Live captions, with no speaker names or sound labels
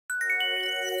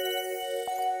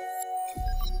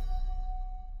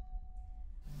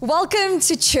Welcome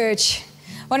to church.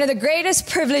 One of the greatest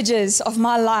privileges of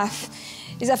my life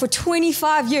is that for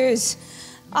 25 years,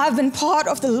 I've been part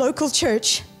of the local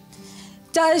church.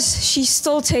 Does she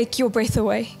still take your breath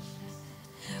away?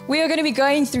 We are going to be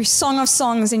going through Song of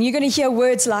Songs, and you're going to hear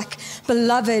words like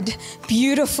beloved,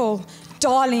 beautiful,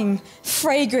 darling,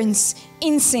 fragrance,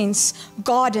 incense,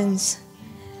 gardens.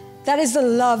 That is the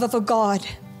love of a God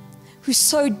who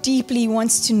so deeply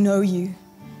wants to know you.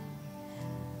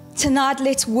 Tonight,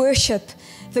 let's worship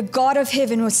the God of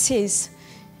heaven who says,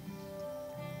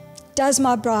 does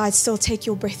my bride still take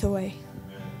your breath away?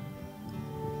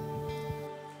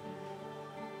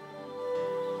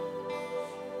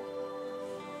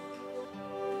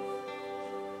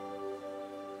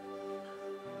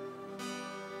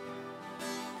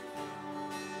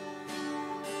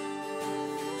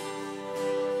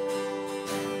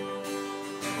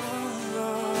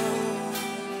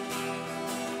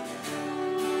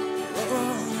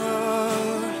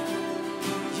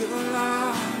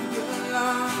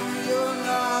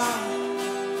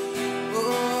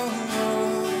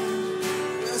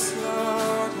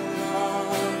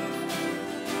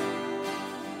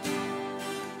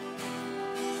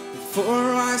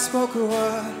 Before I spoke a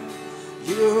word,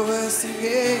 you were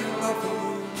singing over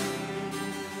me.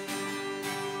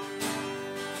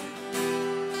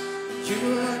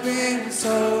 You have been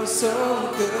so,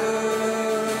 so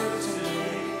good to me.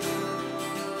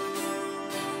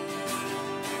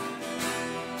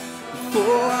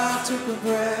 Before I took a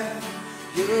breath,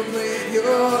 you breathed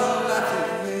your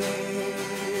life away.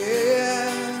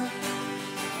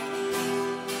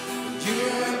 You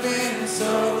have been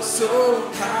so, so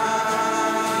kind.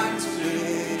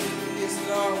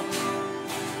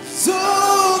 So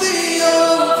the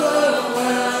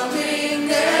overwhelming,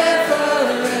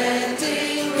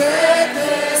 never-ending,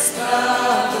 reckless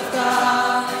love of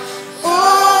God.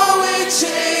 Oh, it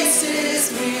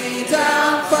chases me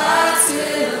down, fights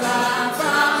till I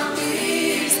found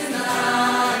peace in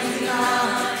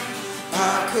 99.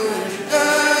 I couldn't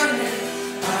earn it,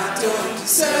 I don't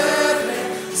deserve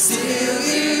it, still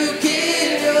you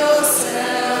give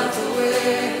yourself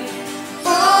away.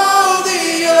 Oh, the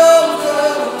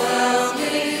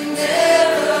overwhelming,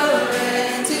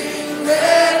 never-ending,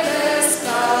 reckless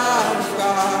love of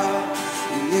God.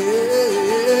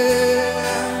 Yeah.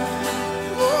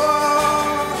 Oh.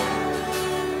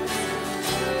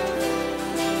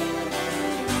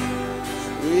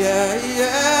 Yeah,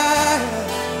 yeah.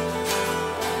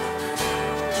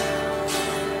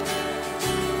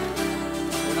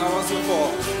 When I was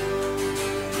before,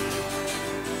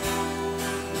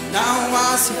 now I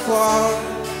see fall,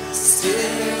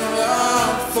 still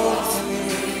love for me.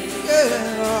 Yeah.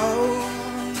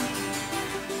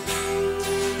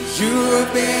 You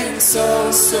have been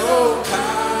so, so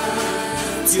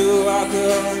kind. You are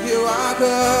good,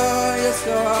 yes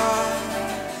you are.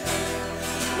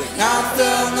 When I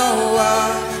felt no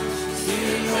one, you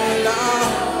know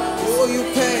love. Oh, you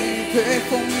pay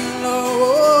for me,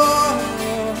 Lord.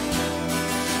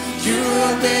 You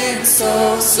have been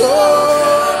so, so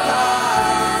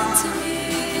kind to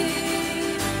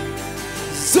me.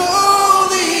 So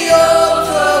the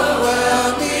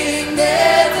overwhelming,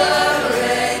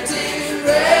 never-ending,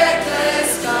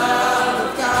 reckless love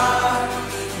of God.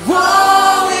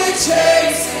 Oh, it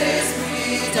chases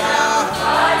me down,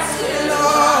 fights till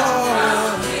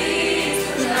all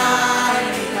the 99.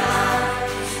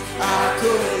 I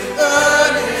couldn't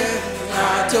earn it,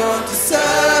 I don't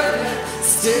deserve it,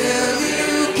 still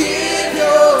you give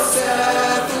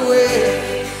yourself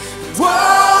away.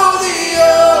 Whoa, the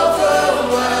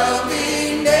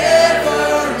overwhelming,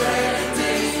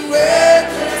 never-ending,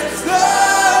 reckless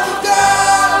love of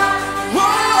God.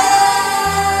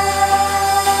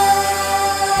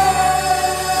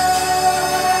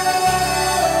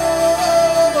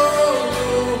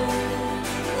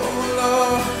 Oh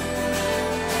Lord,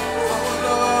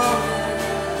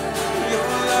 your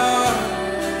love.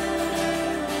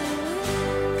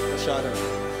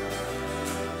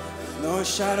 No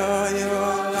shadow you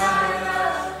won't light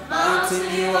up, mountain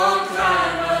you won't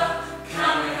climb up,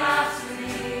 coming after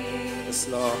me. Yes,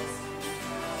 Lord.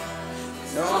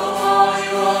 No wall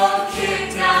you won't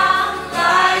kick down,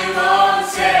 lie you won't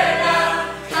tear down,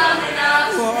 coming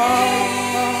after me.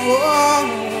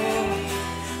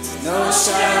 No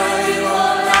shadow you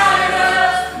won't light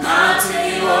up, mountain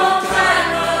you won't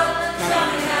climb up,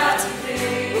 coming after me.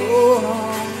 Oh,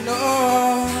 no.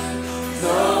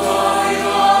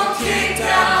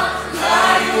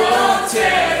 You won't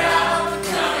tear down,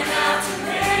 coming after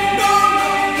me.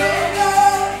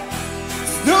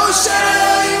 No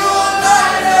shadow you won't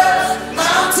light up,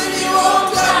 mountain you won't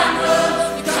climb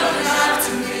up, coming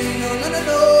after me.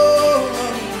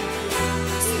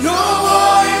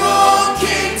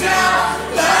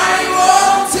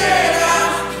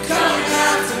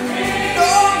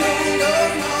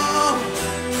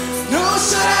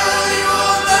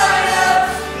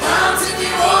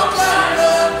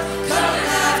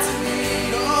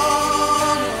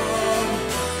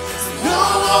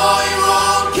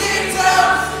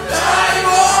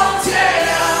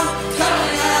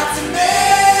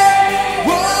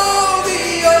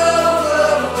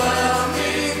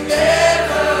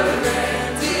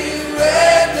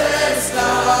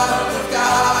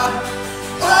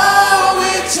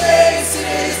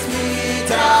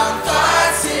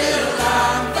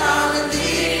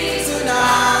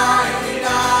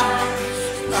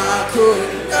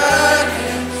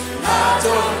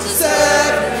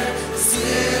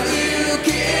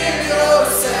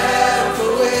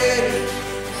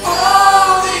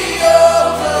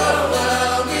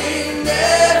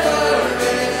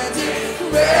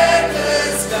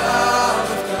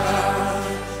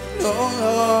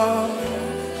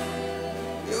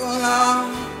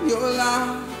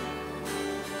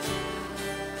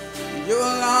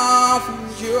 love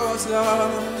endures,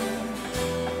 Lord.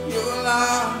 Your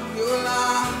love, your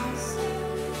love.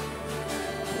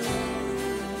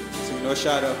 Sing no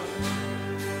shadow.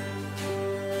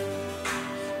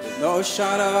 There's no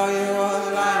shadow you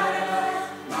won't light,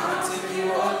 mountain you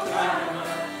won't climb,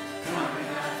 coming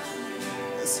after me.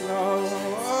 Yes, Lord.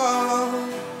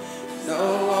 No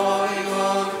wall you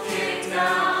won't kick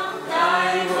down, lie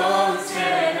you won't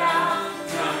tear down,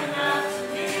 coming after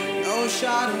me. No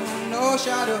shadow, no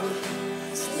shadow.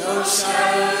 No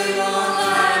shadow you won't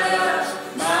light up,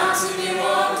 mountain you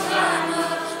won't climb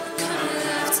up, coming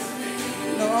after me.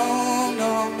 No,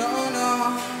 no, no, no.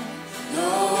 No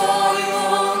wall you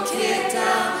won't kick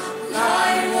down,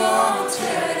 lie you won't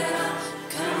tear down,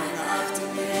 coming after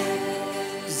me.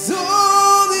 'Cause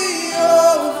all the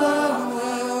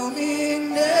overwhelming,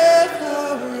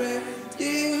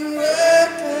 never-ending,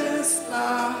 reckless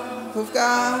love of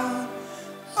God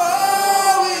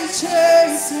always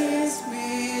chases me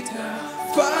down,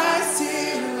 fights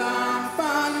till I'm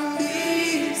found,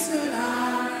 leaves the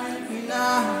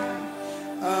 99.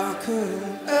 I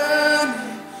couldn't earn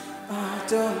it, I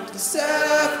don't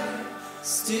deserve it,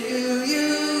 still you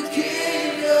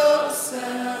give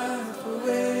yourself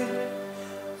away.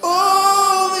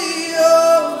 All the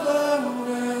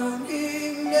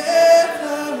overwhelming,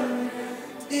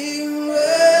 never-ending,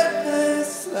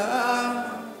 reckless love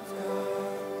of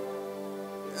God.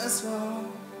 Yes, Lord.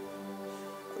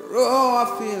 Oh, I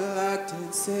feel like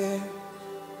dancing.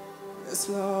 Yes,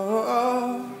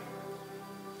 Lord.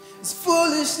 It's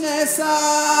foolishness, I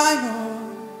know.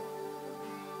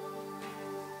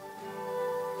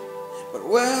 But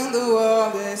when the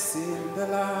world is in the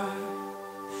light,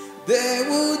 they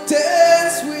will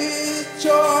dance with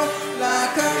joy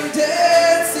like I'm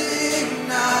dancing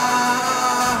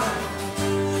now.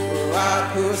 Oh, I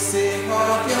could sing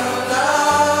of your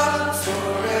love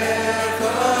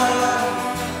forever.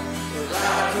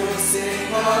 Oh, I could sing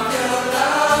of your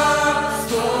love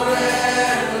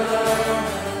forever.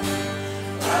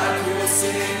 I could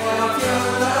sing of your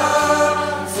love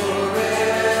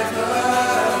forever.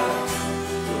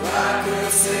 I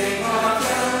could sing of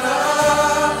your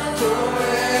love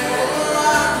forever.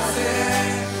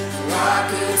 I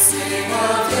could sing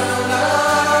of your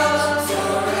love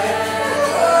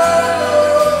forever.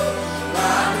 I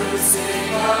could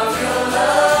sing of your love forever. I could sing of your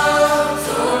love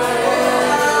forever.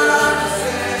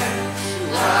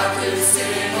 I could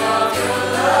sing of your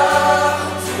love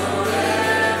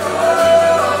forever.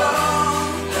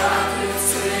 I could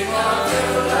sing of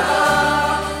your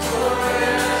love forever. I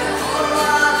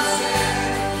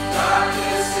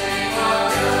could sing of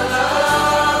your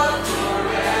love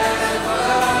forever.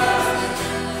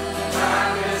 I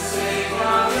could sing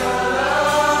of your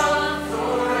love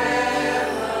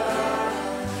forever.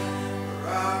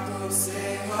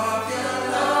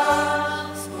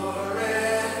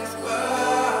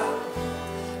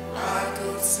 I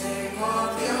could sing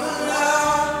of your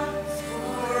love forever.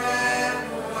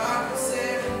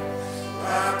 I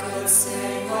could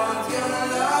sing of your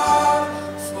love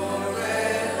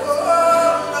forever.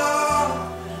 Lord.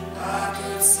 I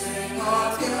could sing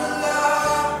of your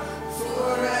love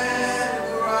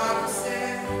forever. I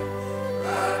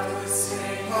could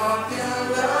sing of your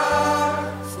love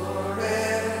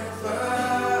forever.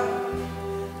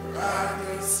 I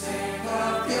could sing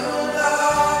of your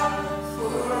love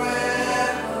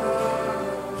forever.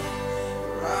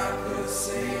 I could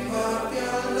sing of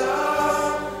your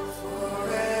love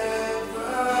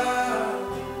forever.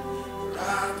 I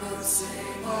could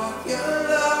sing of your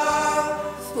love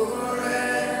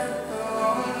forever.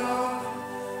 Lord.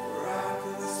 I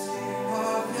could sing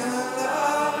of your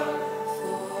love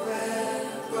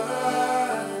forever.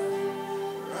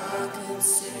 I could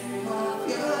sing of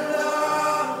your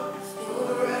love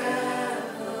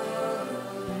forever.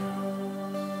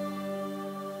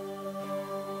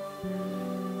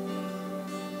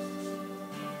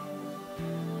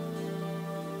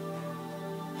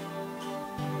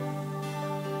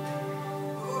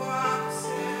 Oh, I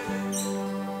sing.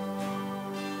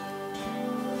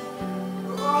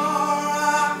 Oh, I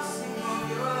sing of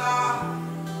your love.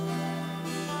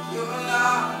 Your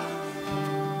love.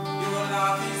 Your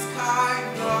love is kind,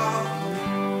 Lord.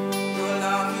 Your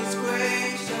love is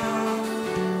gracious.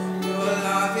 Your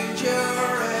love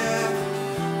endureth.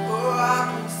 Oh, I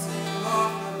will sing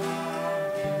of your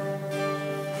love.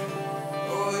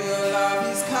 Oh, your love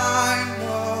is kind,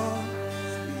 Lord.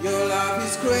 Your love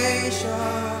is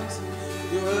gracious.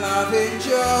 Your love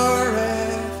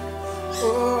endureth.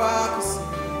 Oh, I will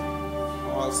sing.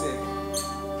 Oh, I'll sing.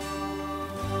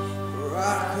 I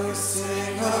could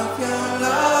sing of your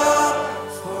love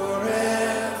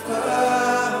forever.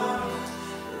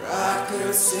 I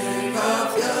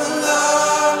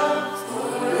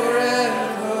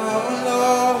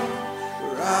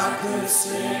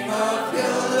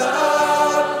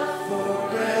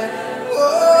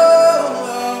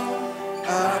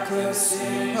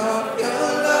sing of your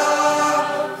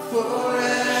love forever.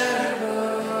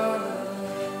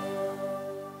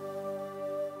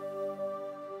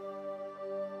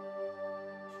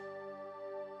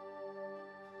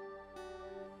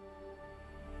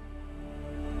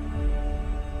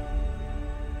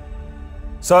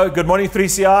 So, good morning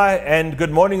 3CI and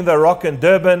good morning The Rock and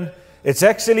Durban. It's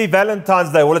actually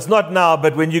Valentine's Day. Well, it's not now,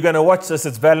 but when you're going to watch this,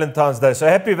 it's Valentine's Day. So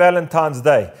happy Valentine's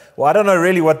Day. Well, I don't know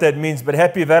really what that means, but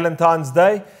happy Valentine's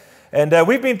Day. And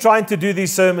we've been trying to do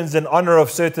these sermons in honor of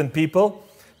certain people.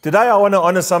 Today, I want to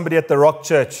honor somebody at the Rock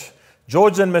Church.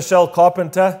 George and Michelle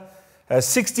Carpenter,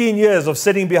 16 years of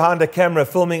sitting behind a camera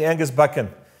filming Angus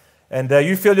Buchan. And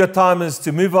you feel your time is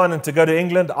to move on and to go to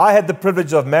England. I had the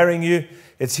privilege of marrying you.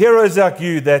 It's heroes like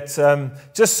you that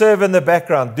just serve in the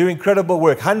background, do incredible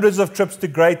work. Hundreds of trips to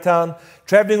Greytown,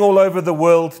 traveling all over the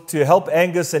world to help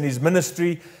Angus and his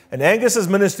ministry. And Angus's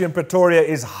ministry in Pretoria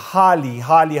is highly,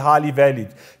 highly, highly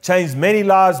valued. Changed many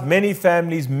lives, many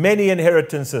families, many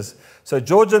inheritances. So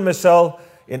George and Michelle,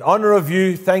 in honor of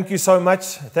you, thank you so much.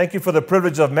 Thank you for the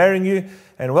privilege of marrying you.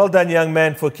 And well done, young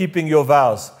man, for keeping your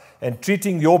vows and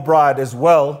treating your bride as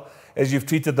well as you've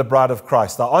treated the bride of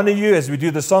Christ. I honor you as we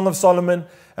do the Song of Solomon,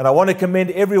 and I want to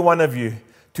commend every one of you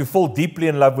to fall deeply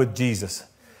in love with Jesus.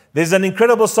 There's an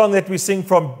incredible song that we sing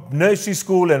from nursery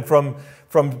school and from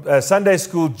Sunday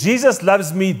school. Jesus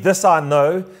loves me, this I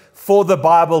know, for the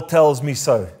Bible tells me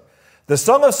so. The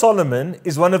Song of Solomon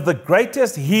is one of the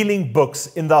greatest healing books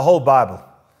in the whole Bible.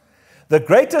 The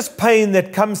greatest pain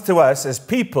that comes to us as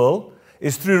people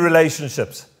is through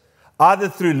relationships. Either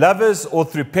through lovers or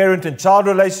through parent and child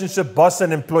relationship, boss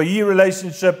and employee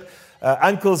relationship,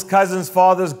 uncles, cousins,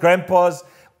 fathers, grandpas,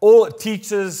 all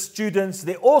teachers, students.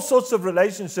 There are all sorts of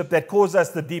relationships that cause us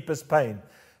the deepest pain.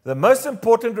 The most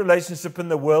important relationship in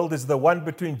the world is the one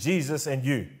between Jesus and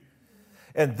you.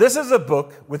 And this is a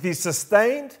book with his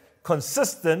sustained,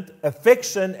 consistent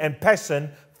affection and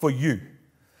passion for you.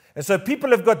 And so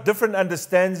people have got different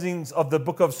understandings of the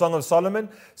book of Song of Solomon.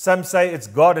 Some say it's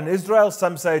God and Israel.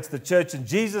 Some say it's the church and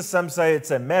Jesus. Some say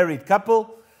it's a married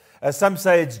couple. Some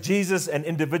say it's Jesus and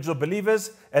individual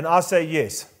believers. And I say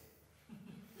yes.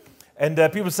 And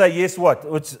people say yes what?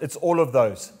 It's all of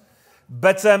those.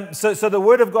 But so the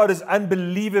Word of God is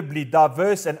unbelievably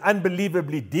diverse and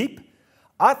unbelievably deep.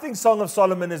 I think Song of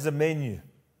Solomon is a menu.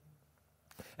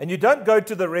 And you don't go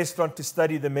to the restaurant to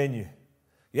study the menu.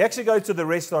 You actually go to the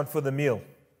restaurant for the meal.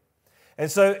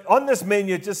 And so on this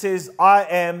menu, it just says, I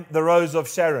am the Rose of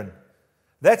Sharon.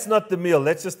 That's not the meal.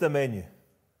 That's just the menu.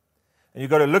 And you've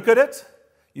got to look at it.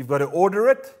 You've got to order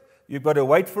it. You've got to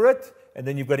wait for it. And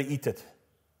then you've got to eat it.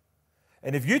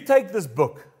 And if you take this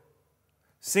book,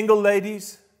 single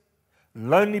ladies,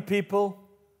 lonely people,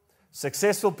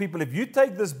 successful people, if you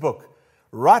take this book,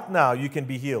 right now you can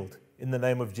be healed in the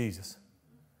name of Jesus.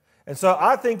 And so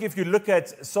I think if you look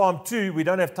at Psalm 2, we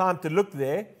don't have time to look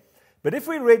there, but if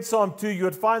we read Psalm 2, you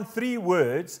would find 3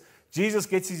 words. Jesus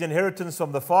gets his inheritance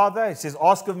from the Father. He says,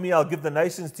 ask of me, I'll give the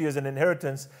nations to you as an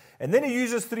inheritance. And then he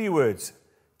uses 3 words,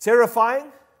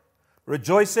 terrifying,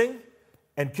 rejoicing,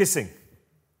 and kissing.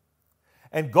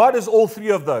 And God is all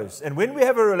 3 of those. And when we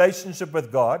have a relationship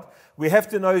with God, we have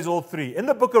to know he's all 3. In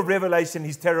the book of Revelation,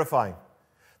 he's terrifying.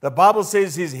 The Bible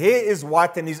says his hair is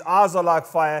white and his eyes are like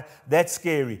fire. That's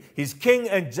scary. He's king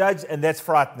and judge, and that's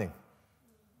frightening.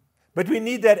 But we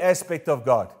need that aspect of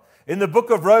God. In the book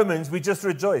of Romans, we just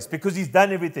rejoice because he's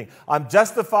done everything. I'm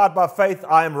justified by faith.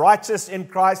 I am righteous in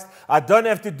Christ. I don't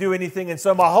have to do anything. And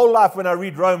so my whole life when I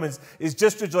read Romans is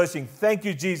just rejoicing. Thank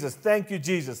you, Jesus. Thank you,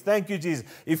 Jesus. Thank you, Jesus.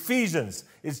 Ephesians,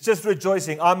 it's just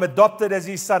rejoicing. I'm adopted as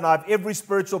his son. I have every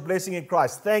spiritual blessing in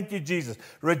Christ. Thank you, Jesus.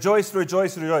 Rejoice,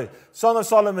 rejoice, rejoice. Song of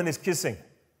Solomon is kissing.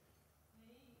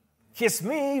 Kiss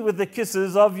me with the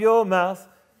kisses of your mouth.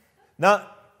 Now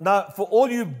for all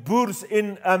you boers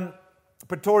in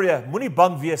Pretoria, moenie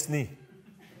bang wees nie.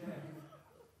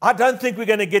 I don't think we're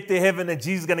going to get to heaven and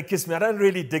Jesus is going to kiss me. I don't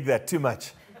really dig that too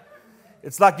much.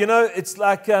 It's like,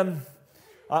 I'm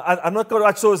not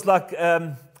quite sure, it's like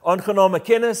aangename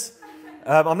kennis.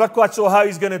 I'm not quite sure how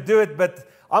he's going to do it, but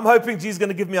I'm hoping Jesus is going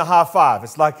to give me a high five.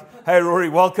 It's like, hey, Rory,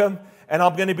 welcome. And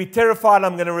I'm going to be terrified,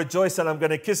 I'm going to rejoice, and I'm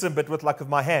going to kiss him, but with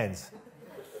my hands.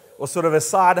 Or sort of a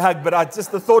side hug, but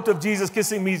the thought of Jesus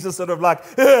kissing me is just sort of like,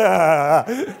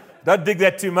 don't dig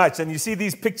that too much. And you see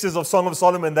these pictures of Song of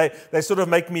Solomon, they sort of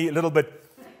make me a little bit.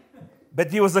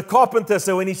 But he was a carpenter,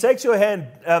 so when he shakes your hand,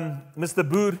 Mr.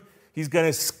 Boer, he's going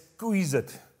to squeeze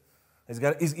it. He's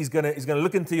going to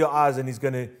look into your eyes, and he's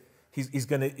going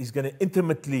to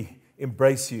intimately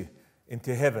embrace you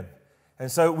into heaven.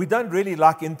 And so we don't really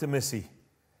like intimacy.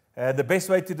 The best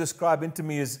way to describe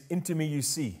intimacy is into me you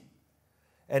see.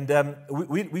 And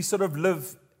we sort of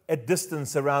live at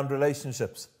distance around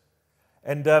relationships.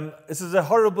 And this is a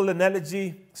horrible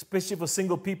analogy, especially for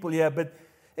single people here. But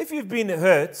if you've been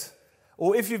hurt,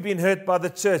 or if you've been hurt by the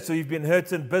church, or you've been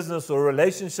hurt in business or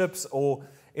relationships or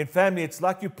in family, it's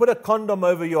like you put a condom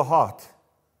over your heart.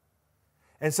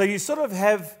 And so you sort of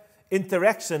have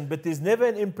interaction, but there's never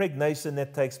an impregnation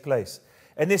that takes place.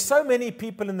 And there's so many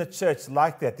people in the church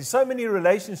like that. There's so many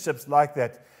relationships like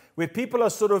that, where people are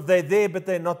sort of, they're there, but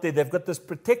they're not there. They've got this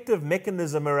protective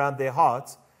mechanism around their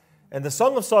hearts. And the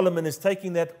Song of Solomon is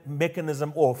taking that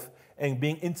mechanism off and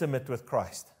being intimate with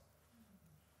Christ.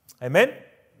 Amen?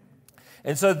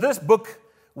 And so this book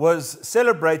was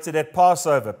celebrated at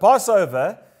Passover.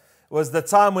 Passover was the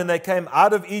time when they came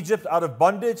out of Egypt, out of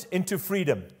bondage, into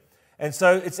freedom. And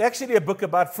so it's actually a book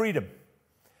about freedom.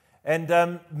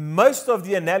 And most of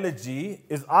the analogy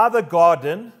is either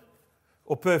garden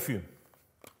or perfume.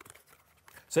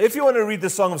 So if you want to read the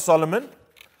Song of Solomon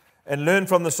and learn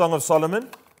from the Song of Solomon,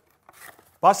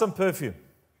 buy some perfume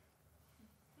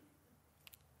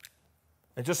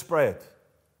and just spray it.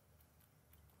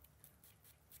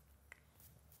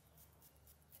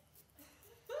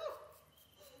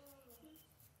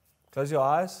 Close your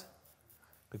eyes,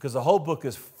 because the whole book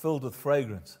is filled with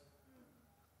fragrance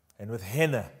and with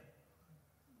henna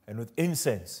and with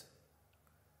incense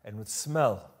and with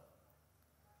smell.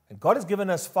 And God has given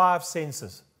us 5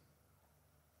 senses.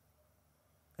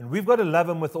 And we've got to love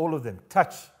Him with all of them.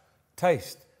 Touch,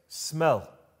 taste,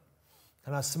 smell.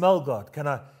 Can I smell God? Can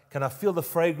I feel the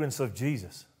fragrance of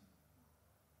Jesus?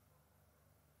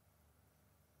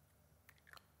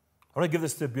 I want to give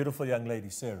this to a beautiful young lady,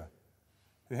 Sarah,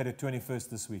 who had her 21st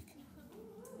this week.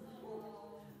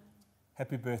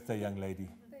 Happy birthday, young lady.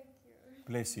 Thank you.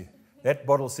 Bless you. That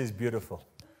bottle says beautiful.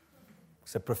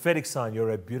 It's a prophetic sign.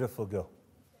 You're a beautiful girl.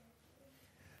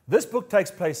 This book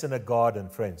takes place in a garden,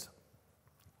 friends.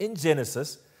 In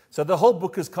Genesis, so the whole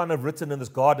book is kind of written in this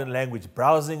garden language,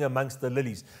 browsing amongst the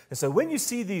lilies. And so when you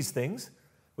see these things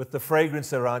with the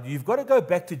fragrance around you, you've got to go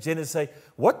back to Genesis and say,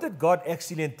 what did God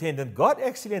actually intend? And God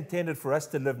actually intended for us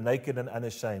to live naked and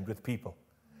unashamed with people.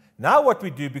 Now what we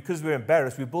do, because we're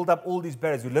embarrassed, we build up all these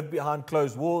barriers. We live behind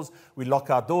closed walls. We lock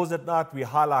our doors at night. We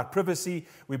highlight privacy.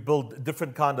 We build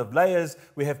different kind of layers.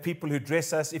 We have people who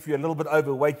dress us. If you're a little bit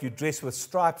overweight, you dress with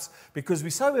stripes, because we're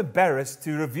so embarrassed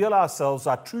to reveal ourselves,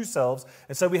 our true selves.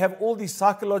 And so we have all these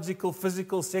psychological,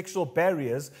 physical, sexual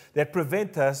barriers that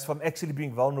prevent us from actually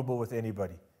being vulnerable with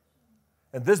anybody.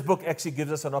 And this book actually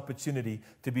gives us an opportunity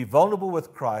to be vulnerable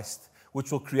with Christ,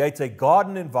 which will create a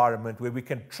garden environment where we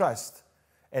can trust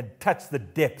and touch the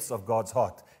depths of God's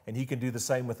heart. And He can do the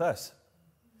same with us.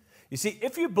 You see,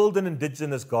 if you build an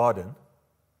indigenous garden,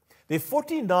 there are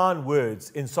 49 words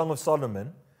in Song of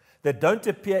Solomon that don't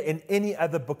appear in any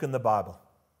other book in the Bible.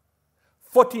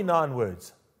 49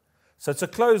 words. So it's a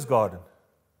closed garden.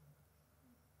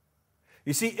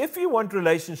 You see, if you want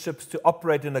relationships to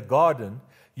operate in a garden,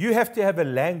 you have to have a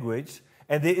language,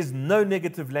 and there is no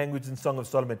negative language in Song of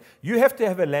Solomon. You have to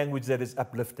have a language that is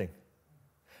uplifting.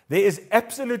 There is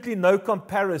absolutely no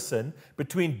comparison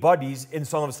between bodies in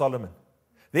Song of Solomon.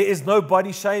 There is no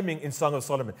body shaming in Song of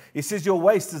Solomon. He says your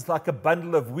waist is like a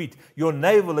bundle of wheat. Your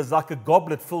navel is like a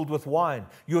goblet filled with wine.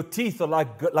 Your teeth are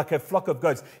like a flock of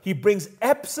goats. He brings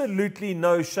absolutely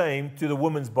no shame to the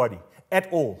woman's body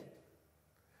at all.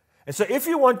 And so if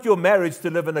you want your marriage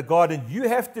to live in a garden, you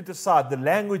have to decide the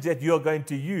language that you're going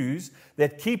to use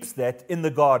that keeps that in the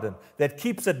garden, that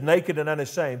keeps it naked and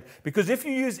unashamed. Because if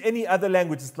you use any other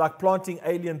language, it's like planting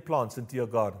alien plants into your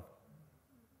garden.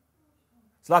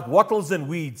 It's like wattles and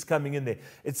weeds coming in there.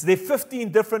 There are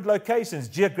 15 different locations,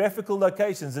 geographical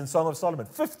locations in Song of Solomon.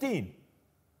 15.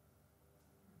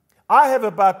 I have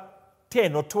about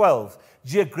 10 or 12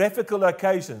 geographical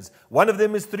locations. One of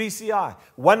them is 3CI.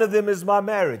 One of them is my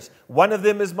marriage. One of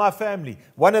them is my family.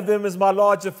 One of them is my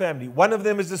larger family. One of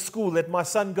them is the school that my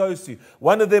son goes to.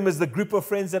 One of them is the group of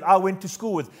friends that I went to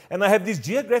school with. And I have these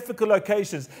geographical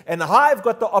locations, and I've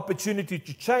got the opportunity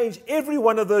to change every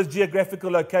one of those geographical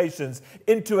locations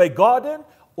into a garden,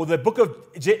 or the book of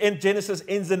Genesis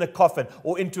ends in a coffin,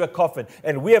 or into a coffin.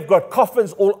 And we have got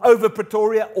coffins all over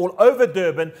Pretoria, all over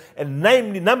Durban, and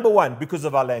namely, number one, because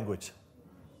of our language.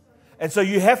 And so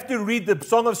you have to read the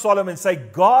Song of Solomon and say,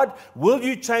 God, will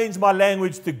you change my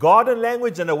language to garden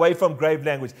language and away from grave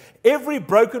language? Every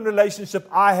broken relationship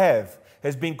I have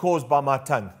has been caused by my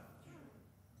tongue.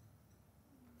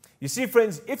 You see,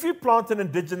 friends, if you plant an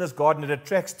indigenous garden, it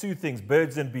attracts 2 things,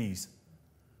 birds and bees.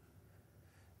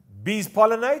 Bees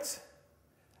pollinate,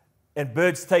 and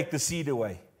birds take the seed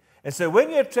away. And so when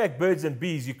you attract birds and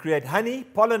bees, you create honey,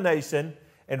 pollination,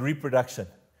 and reproduction.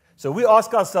 So we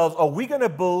ask ourselves, are we going to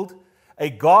build a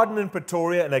garden in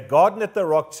Pretoria and a garden at the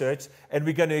Rock Church, and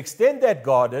we're going to extend that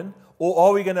garden, or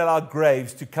are we going to allow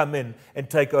graves to come in and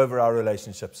take over our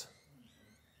relationships?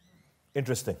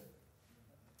 Interesting.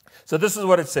 So this is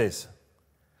what it says.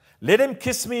 Let him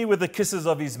kiss me with the kisses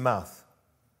of his mouth.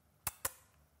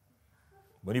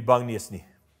 Moenie bang nie is nie.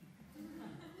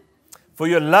 For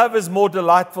your love is more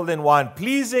delightful than wine.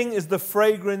 Pleasing is the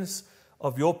fragrance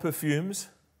of your perfumes.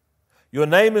 Your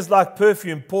name is like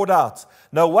perfume poured out.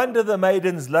 No wonder the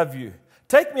maidens love you.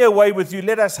 Take me away with you.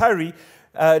 Let us hurry.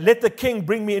 Let the king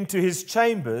bring me into his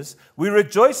chambers. We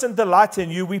rejoice and delight in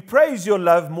you. We praise your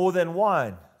love more than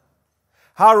wine.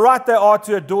 How right they are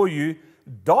to adore you.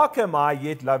 Dark am I,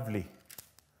 yet lovely.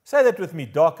 Say that with me.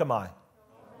 Dark am I,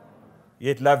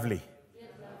 yet lovely.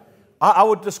 I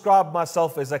would describe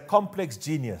myself as a complex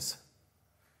genius.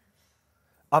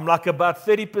 I'm like about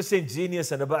 30%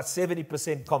 genius and about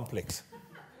 70% complex.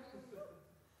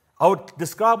 I would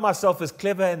describe myself as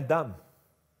clever and dumb.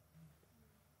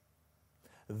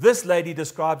 This lady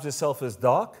describes herself as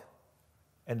dark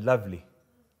and lovely.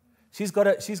 She's got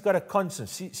a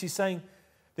conscience. She's saying,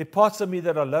 there are parts of me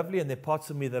that are lovely and there are parts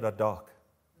of me that are dark.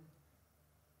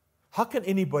 How can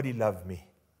anybody love me?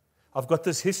 I've got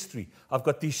this history. I've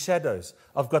got these shadows.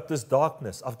 I've got this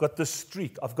darkness. I've got this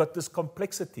streak. I've got this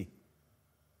complexity.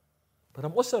 But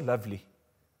I'm also lovely.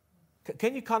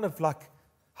 Can you kind of like,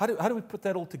 how do we put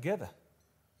that all together?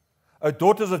 O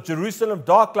daughters of Jerusalem,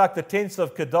 dark like the tents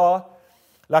of Kedar,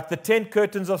 like the 10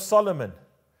 curtains of Solomon.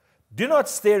 Do not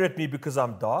stare at me because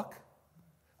I'm dark.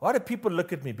 Why do people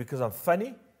look at me? Because I'm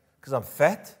funny? Because I'm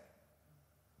fat?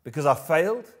 Because I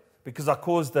failed? Because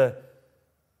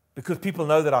because people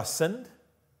know that I sinned?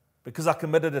 Because I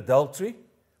committed adultery?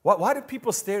 Why do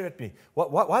people stare at me?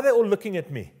 Why are they all looking at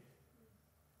me?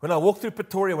 When I walk through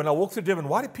Pretoria, when I walk through Durban,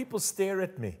 why do people stare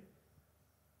at me?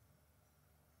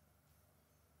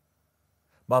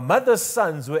 My mother's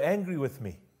sons were angry with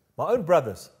me. My own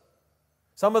brothers.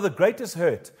 Some of the greatest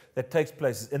hurt that takes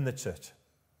place is in the church.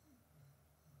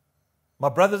 My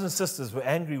brothers and sisters were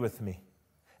angry with me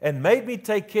and made me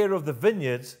take care of the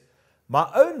vineyards. My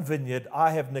own vineyard I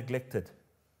have neglected.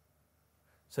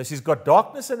 So she's got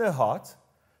darkness in her heart.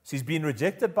 She's been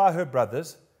rejected by her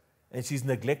brothers, and she's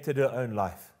neglected her own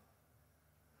life.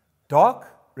 Dark,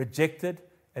 rejected,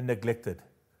 and neglected.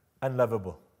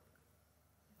 Unlovable.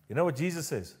 You know what Jesus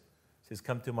says? He says,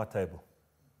 come to my table.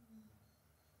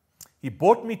 He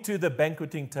brought me to the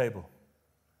banqueting table.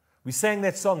 We sang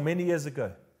that song many years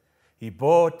ago. He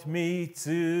brought me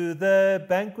to the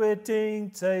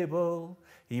banqueting table.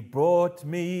 He brought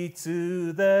me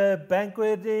to the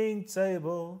banqueting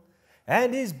table.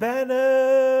 And his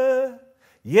banner,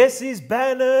 yes, his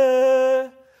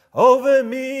banner over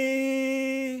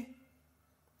me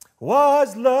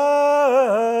was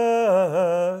love.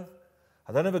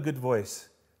 I don't have a good voice.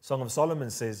 Song of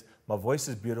Solomon says, my voice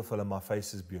is beautiful and my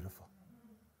face is beautiful.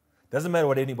 Doesn't matter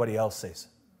what anybody else says.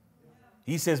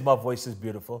 He says my voice is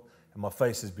beautiful and my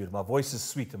face is beautiful. My voice is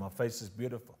sweet and my face is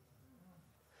beautiful.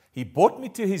 He brought me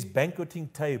to his banqueting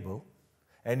table,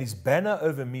 and his banner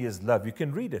over me is love. You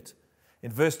can read it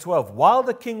in verse 12. While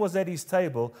the king was at his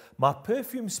table, my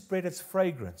perfume spread its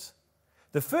fragrance.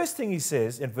 The first thing he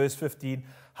says in verse 15,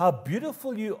 how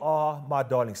beautiful you are, my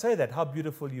darling. Say that, how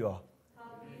beautiful you are. How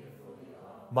beautiful you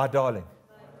are. My darling.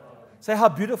 My darling. Say, how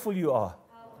beautiful you are.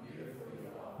 How beautiful you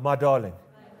are. My darling.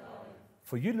 My darling.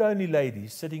 For you lonely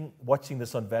ladies sitting watching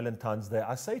this on Valentine's Day,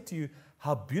 I say to you,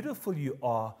 how beautiful you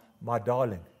are, my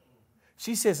darling.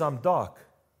 She says, I'm dark.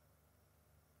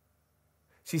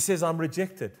 She says, I'm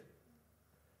rejected.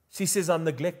 She says, I'm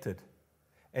neglected.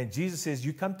 And Jesus says,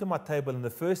 you come to my table, and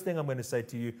the first thing I'm going to say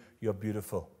to you, you're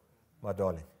beautiful, my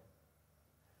darling.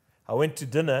 I went to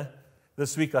dinner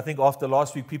this week. I think after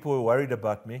last week, people were worried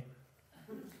about me.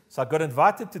 So I got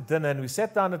invited to dinner, and we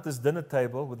sat down at this dinner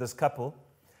table with this couple.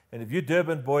 And if you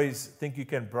Durban boys think you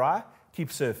can braai, keep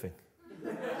surfing.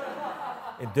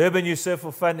 In Durban, you surf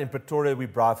for fun. In Pretoria, we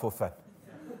braai for fun.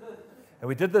 And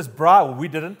we did this braai. Well, we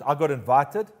didn't. I got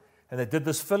invited. And they did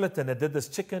this fillet and they did this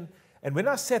chicken. And when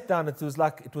I sat down, it was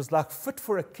like fit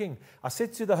for a king. I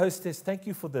said to the hostess, thank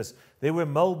you for this. There were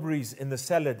mulberries in the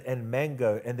salad and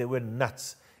mango, and there were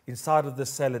nuts inside of the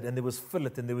salad, and there was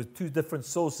fillet, and there were 2 different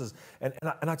sauces. And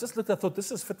I just looked, I thought,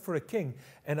 this is fit for a king.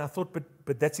 And I thought,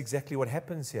 but that's exactly what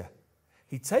happens here.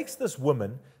 He takes this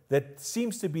woman that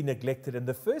seems to be neglected, and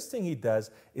the first thing he does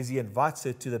is he invites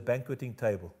her to the banqueting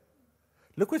table.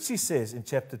 Look what she says in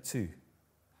chapter 2.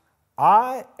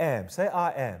 I am, say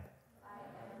I am,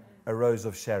 a rose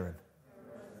of Sharon.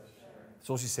 That's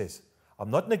all she says. I'm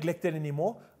not neglected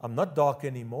anymore. I'm not dark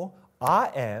anymore.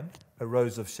 I am a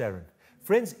rose of Sharon.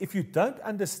 Friends, if you don't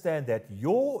understand that,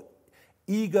 your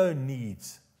ego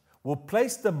needs will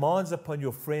place demands upon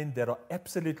your friend that are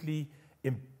absolutely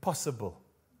impossible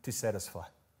to satisfy.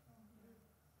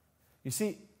 You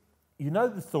see, you know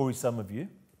the story, some of you.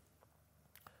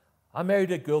 I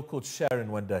married a girl called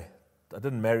Sharon one day. I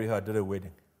didn't marry her, I did her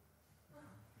wedding.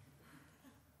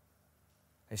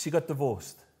 And she got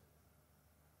divorced.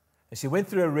 And she went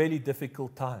through a really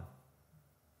difficult time.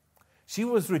 She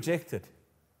was rejected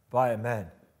by a man.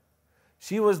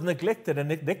 She was neglected and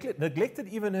neglected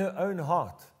even her own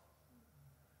heart.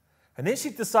 And then she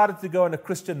decided to go on a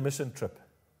Christian mission trip.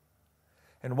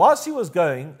 And while she was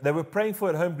going, they were praying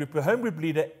for her home group. Her home group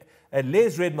leader,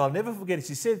 Les Redman, I'll never forget it.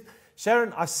 She said,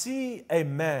 Sharon, I see a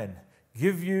man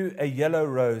give you a yellow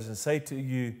rose and say to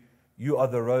you, you are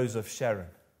the Rose of Sharon.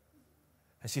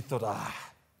 And she thought,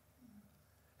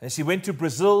 And she went to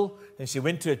Brazil, and she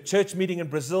went to a church meeting in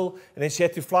Brazil, and then she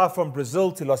had to fly from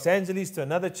Brazil to Los Angeles to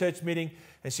another church meeting,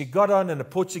 and she got on, and a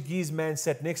Portuguese man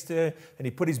sat next to her, and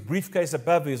he put his briefcase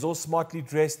above her. He was all smartly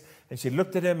dressed, and she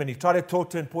looked at him, and he tried to talk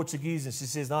to her in Portuguese, and she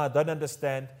says, no, I don't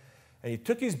understand. And he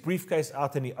took his briefcase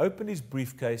out, and he opened his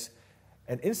briefcase,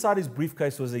 and inside his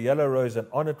briefcase was a yellow rose, and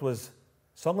on it was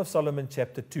Song of Solomon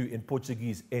chapter 2 in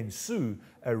Portuguese, En su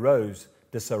a rose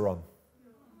de Saron.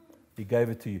 He gave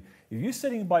it to you. If you're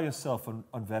sitting by yourself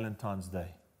on Valentine's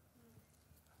Day,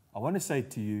 I want to say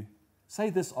to you,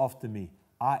 say this after me,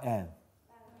 I am.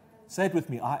 Say it with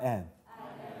me, I am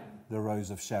the Rose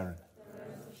of Sharon.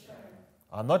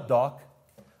 I'm not dark.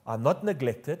 I'm not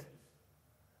neglected.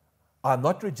 I'm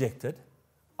not rejected.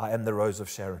 I am the Rose of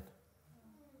Sharon.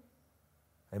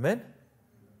 Amen?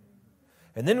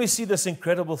 And then we see this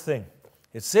incredible thing.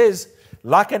 It says,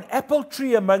 like an apple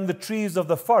tree among the trees of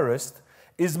the forest,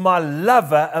 is my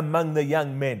lover among the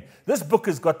young men. This book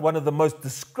has got one of the most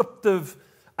descriptive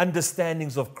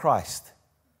understandings of Christ.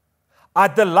 I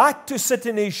delight to sit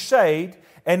in his shade,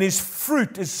 and his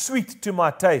fruit is sweet to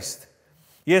my taste.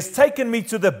 He has taken me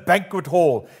to the banquet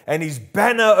hall, and his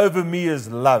banner over me is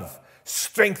love.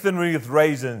 Strengthen me with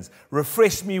raisins,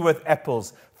 refresh me with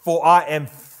apples, for I am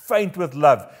faint with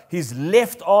love. His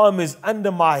left arm is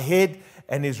under my head,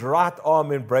 and his right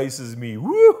arm embraces me.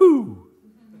 Woohoo!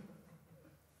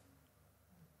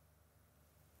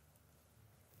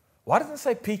 Why doesn't it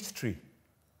say peach tree?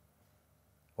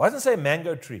 Why doesn't it say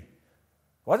mango tree?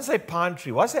 Why doesn't it say pine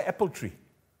tree? Why does it say apple tree?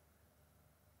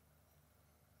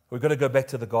 We've got to go back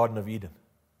to the Garden of Eden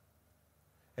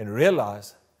and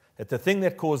realize that the thing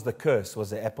that caused the curse was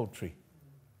the apple tree.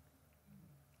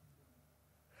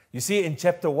 You see, in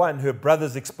chapter 1, her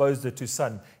brothers exposed her to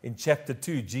sun. In chapter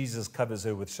 2, Jesus covers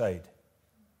her with shade.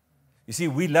 You see,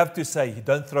 we love to say,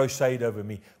 don't throw shade over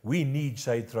me. We need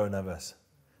shade thrown over us.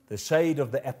 The shade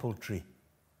of the apple tree.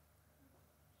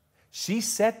 She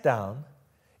sat down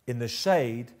in the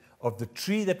shade of the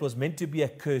tree that was meant to be a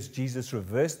curse. Jesus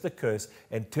reversed the curse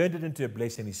and turned it into a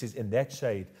blessing. He says, in that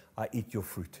shade, I eat your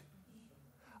fruit.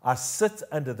 I sit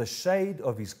under the shade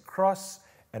of his cross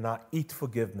and I eat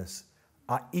forgiveness.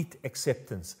 I eat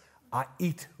acceptance. I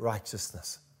eat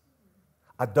righteousness.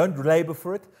 I don't labor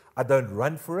for it. I don't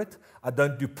run for it. I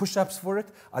don't do push-ups for it.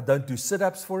 I don't do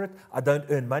sit-ups for it. I don't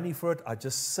earn money for it. I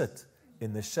just sit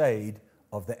in the shade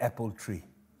of the apple tree.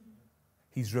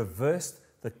 He's reversed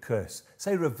the curse.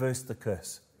 Say, reverse the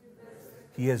curse.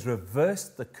 He has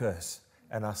reversed the curse.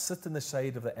 And I sit in the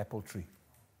shade of the apple tree.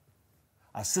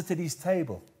 I sit at his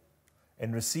table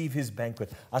and receive his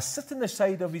banquet. I sit in the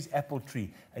shade of his apple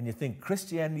tree, and you think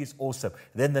Christianity is awesome.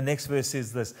 Then the next verse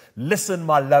says this, listen,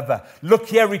 my lover. Look,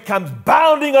 here he comes,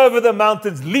 bounding over the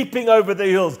mountains, leaping over the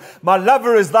hills. My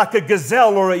lover is like a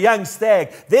gazelle or a young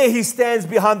stag. There he stands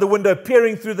behind the window,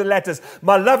 peering through the lattice.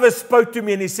 My lover spoke to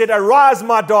me, and he said, arise,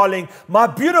 my darling, my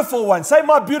beautiful one. Say,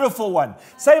 my beautiful one.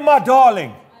 Say, my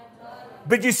darling.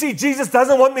 But you see, Jesus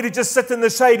doesn't want me to just sit in the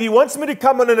shade. He wants me to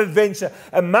come on an adventure.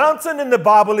 A mountain in the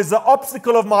Bible is the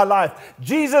obstacle of my life.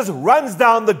 Jesus runs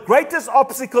down the greatest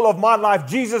obstacle of my life.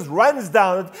 Jesus runs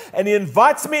down it and he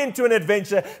invites me into an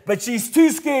adventure, but she's too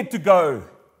scared to go.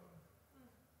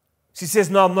 She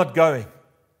says, no, I'm not going.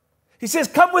 He says,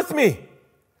 come with me.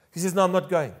 He says, no, I'm not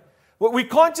going. Well, we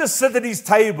can't just sit at his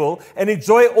table and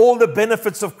enjoy all the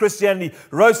benefits of Christianity,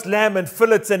 roast lamb and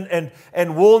fillets and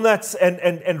walnuts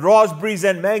and raspberries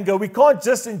and mango. We can't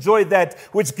just enjoy that,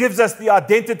 which gives us the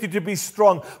identity to be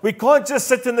strong. We can't just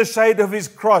sit in the shade of his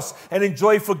cross and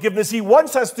enjoy forgiveness. He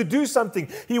wants us to do something.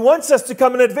 He wants us to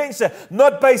come an adventure,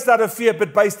 not based out of fear,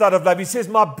 but based out of love. He says,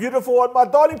 my beautiful one, my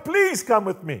darling, please come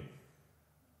with me.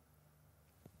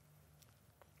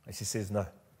 And she says, no.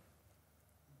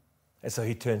 And so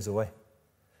he turns away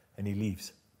and he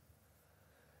leaves.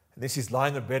 And then she's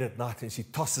lying in bed at night and she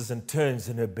tosses and turns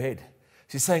in her bed.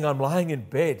 She's saying, I'm lying in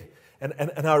bed.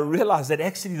 And I realized that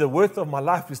actually the worth of my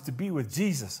life is to be with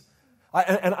Jesus.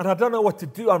 And I don't know what to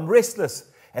do. I'm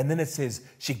restless. And then it says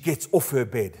she gets off her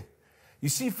bed. You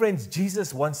see, friends,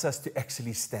 Jesus wants us to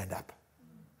actually stand up.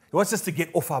 He wants us to get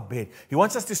off our bed. He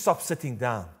wants us to stop sitting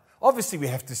down. Obviously, we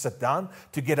have to sit down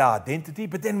to get our identity,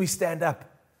 but then we stand up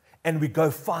and we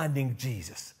go finding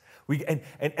Jesus.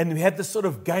 And we had this sort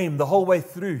of game the whole way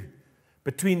through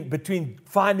between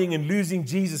finding and losing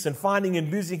Jesus and finding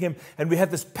and losing Him, and we have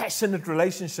this passionate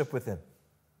relationship with Him.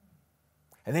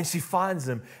 And then she finds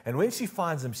Him, and when she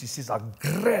finds Him, she says, I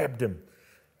grabbed Him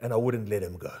and I wouldn't let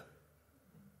Him go.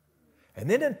 And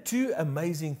then two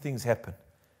amazing things happen.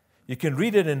 You can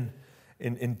read it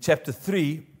in chapter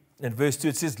 3 and verse 2.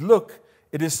 It says, look,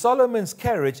 it is Solomon's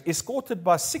carriage escorted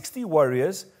by 60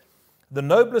 warriors, the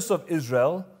noblest of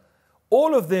Israel,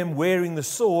 all of them wearing the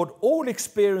sword, all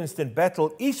experienced in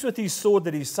battle, each with his sword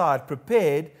at his side,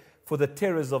 prepared for the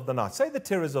terrors of the night. Say the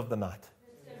terrors of the night.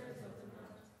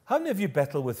 How many of you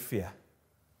battle with fear?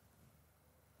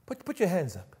 Put your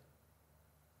hands up.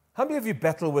 How many of you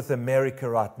battle with America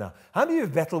right now? How many of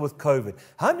you battle with COVID?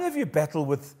 How many of you battle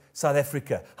with South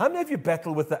Africa? How many of you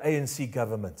battle with the ANC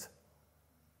government?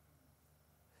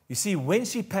 You see, when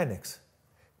she panics,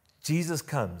 Jesus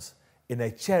comes in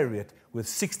a chariot with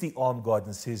 60 armed guards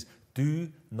and says, do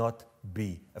not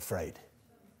be afraid.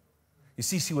 You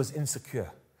see, she was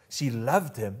insecure. She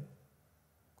loved Him.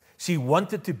 She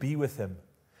wanted to be with Him.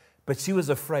 But she was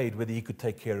afraid whether He could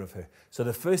take care of her. So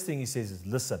the first thing He says is,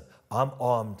 listen, I'm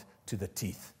armed to the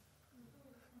teeth.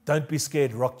 Don't be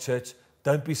scared, Rock Church.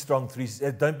 Don't be strong.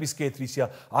 Don't be scared,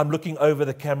 3CR. I'm looking over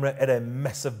the camera at a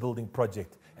massive building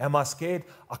project. Am I scared?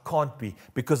 I can't be,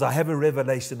 because I have a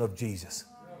revelation of Jesus.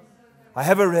 I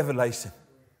have a revelation.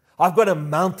 I've got a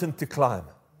mountain to climb.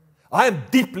 I am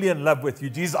deeply in love with you,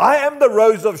 Jesus. I am the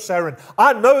Rose of Sharon.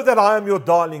 I know that I am your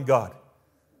darling God.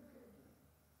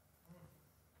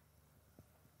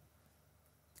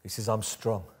 He says, I'm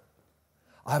strong.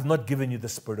 I have not given you the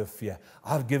spirit of fear.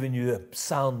 I've given you a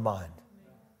sound mind.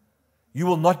 You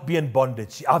will not be in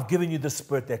bondage. I've given you the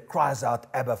spirit that cries out,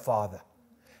 Abba, Father.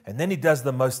 And then He does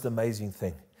the most amazing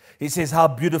thing. He says, how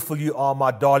beautiful you are,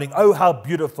 my darling. Oh, how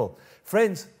beautiful.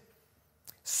 Friends,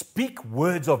 speak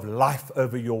words of life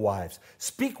over your wives.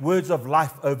 Speak words of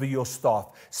life over your staff.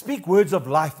 Speak words of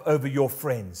life over your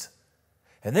friends.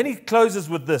 And then He closes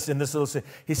with this in this little,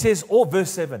 He says,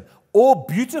 verse 7, oh,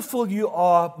 beautiful you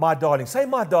are, my darling. Say,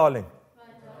 my darling. My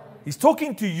darling. He's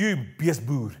talking to you,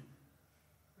 Beesboer.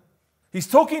 He's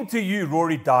talking to you,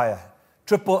 Rory Dyer,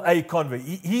 AAA convert.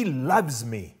 He loves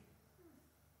me.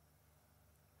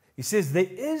 He says, there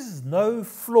is no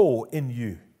flaw in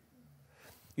you.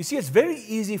 You see, it's very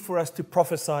easy for us to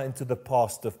prophesy into the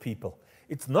past of people.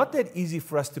 It's not that easy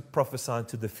for us to prophesy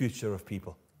into the future of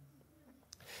people.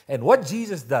 And what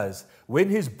Jesus does when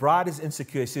His bride is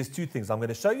insecure, He says two things. I'm going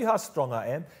to show you how strong I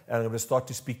am, and I'm going to start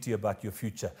to speak to you about your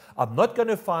future. I'm not going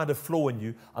to find a flaw in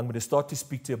you. I'm going to start to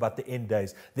speak to you about the end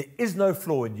days. There is no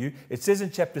flaw in you. It says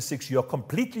in chapter 6, you are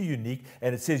completely unique,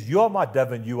 and it says, you are my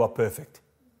dove and you are perfect.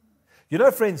 You know,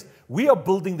 friends, we are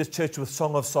building this church with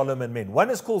Song of Solomon men. One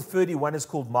is called Ferdy, one is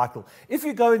called Michael. If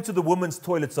you go into the women's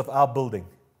toilets of our building,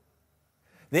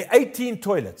 there are 18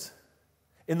 toilets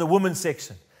in the women's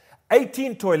section.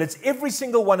 18 toilets, every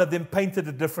single one of them painted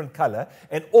a different color,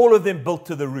 and all of them built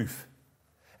to the roof.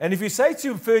 And if you say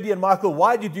to Ferdy and Michael,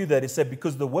 why did you do that? They say,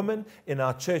 because the women in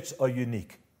our church are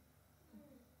unique.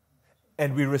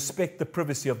 And we respect the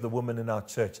privacy of the women in our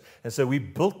church. And so we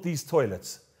built these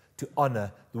toilets to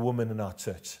honor the women in our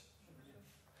church.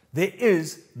 There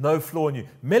is no flaw in you.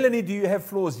 Melanie, do you have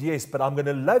flaws? Yes, but I'm going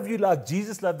to love you like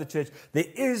Jesus loved the church. There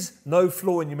is no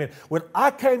flaw in you, man. When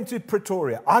I came to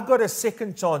Pretoria, I got a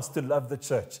second chance to love the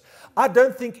church. I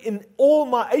don't think in all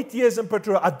my 8 years in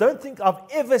Pretoria, I don't think I've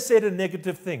ever said a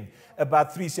negative thing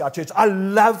about 3CR Church. I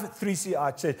love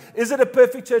 3CR Church. Is it a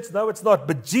perfect church? No, it's not.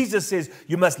 But Jesus says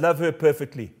you must love her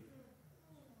perfectly.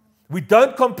 We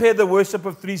don't compare the worship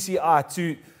of 3CR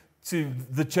to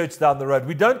the church down the road.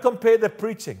 We don't compare the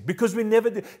preaching because we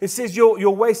never do. It says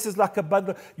your waist is like a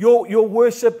bundle. Your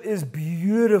worship is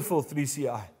beautiful,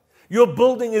 3CI. Your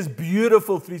building is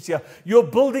beautiful, 3CI. Your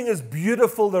building is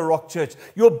beautiful, the Rock Church.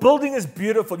 Your building is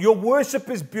beautiful. Your worship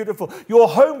is beautiful. Your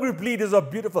home group leaders are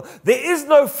beautiful. There is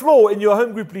no flaw in your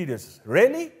home group leaders.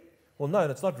 Really? Well, no,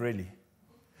 it's not really.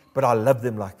 But I love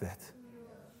them like that.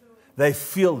 They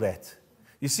feel that.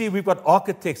 You see, we've got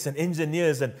architects and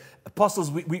engineers and apostles.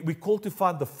 We call to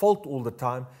find the fault all the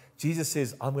time. Jesus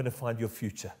says, I'm going to find your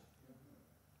future.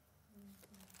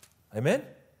 Amen?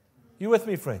 You with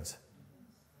me, friends?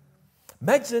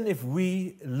 Imagine if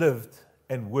we lived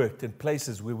and worked in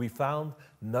places where we found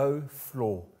no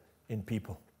flaw in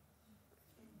people.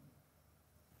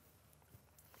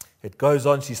 It goes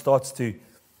on, she starts to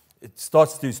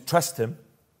trust him.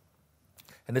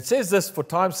 And it says this for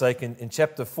time's sake in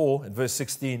chapter 4 and verse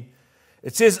 16.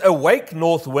 It says, awake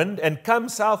north wind and come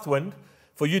south wind.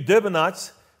 For you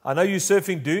Durbanites, I know you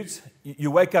surfing dudes, you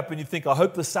wake up and you think, I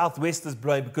hope the southwest is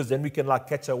blowing because then we can like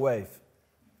catch a wave.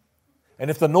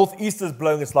 And if the northeast is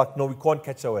blowing, it's like, no, we can't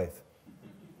catch a wave.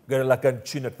 We're going to like go and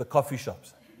tune at the coffee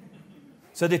shops.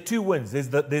 So there are two winds. There's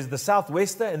the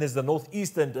southwester and there's the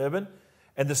northeaster in Durban.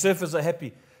 And the surfers are happy.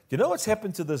 Do you know what's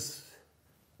happened to this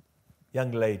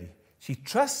young lady? She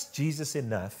trusts Jesus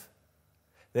enough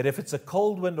that if it's a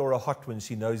cold wind or a hot wind,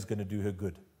 she knows he's going to do her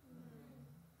good.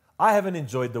 I haven't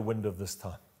enjoyed the wind of this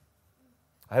time.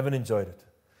 I haven't enjoyed it.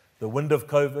 The wind of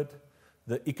COVID,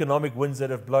 the economic winds that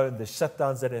have blown, the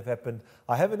shutdowns that have happened,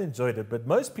 I haven't enjoyed it. But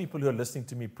most people who are listening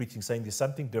to me preaching saying there's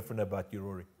something different about you,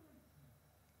 Rory.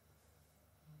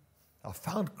 I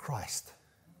found Christ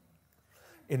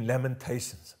in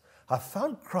Lamentations. I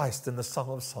found Christ in the Song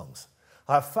of Songs.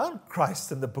 I found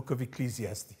Christ in the book of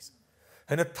Ecclesiastes.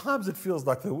 And at times it feels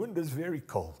like the wind is very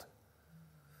cold.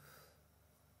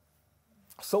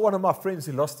 I saw one of my friends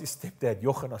who lost his stepdad,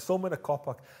 Jochen. I saw him in a car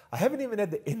park. I haven't even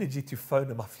had the energy to phone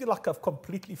him. I feel like I've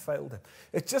completely failed him.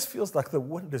 It just feels like the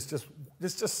wind is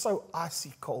just so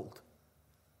icy cold.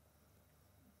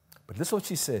 But listen what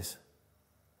she says.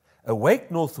 Awake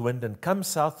north wind and come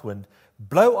south wind,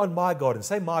 blow on my garden.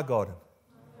 Say my garden.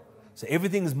 So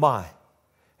everything's my.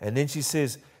 And then she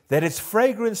says, that its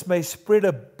fragrance may spread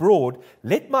abroad,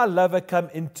 let my lover come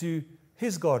into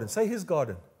his garden. Say his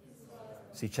garden. His garden.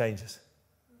 She changes.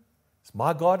 It's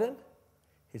my garden,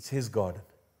 it's his garden.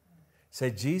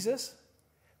 Say, Jesus,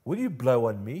 will you blow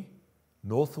on me,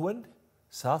 north wind,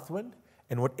 south wind,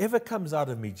 and whatever comes out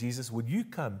of me, Jesus, would you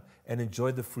come and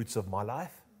enjoy the fruits of my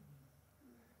life?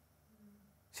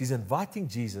 She's inviting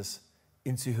Jesus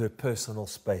into her personal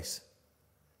space.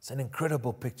 It's an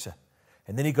incredible picture.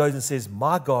 And then he goes and says,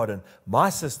 my garden, my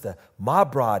sister, my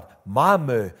bride, my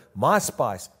myrrh, my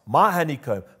spice, my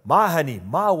honeycomb, my honey,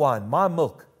 my wine, my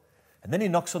milk. And then he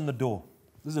knocks on the door.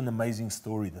 This is an amazing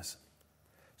story, this.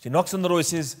 She knocks on the door and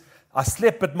says, I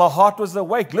slept, but my heart was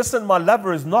awake. Listen, my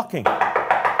lover is knocking.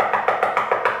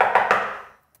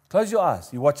 Close your eyes.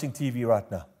 You're watching TV right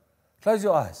now. Close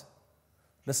your eyes.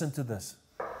 Listen to this.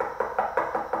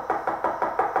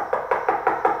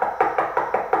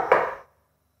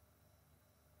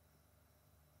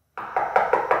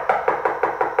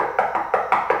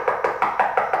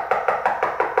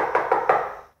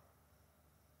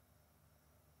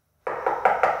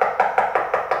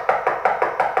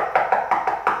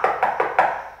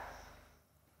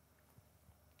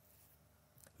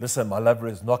 Listen, my lover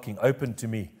is knocking. Open to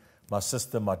me, my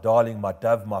sister, my darling, my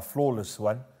dove, my flawless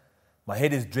one. My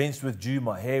head is drenched with dew,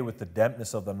 my hair with the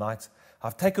dampness of the night.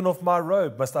 I've taken off my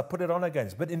robe. Must I put it on again?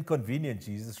 It's a bit inconvenient,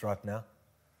 Jesus, right now.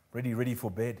 Ready for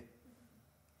bed.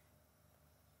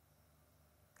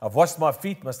 I've washed my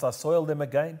feet. Must I soil them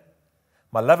again?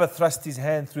 My lover thrust his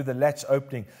hand through the latch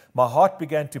opening. My heart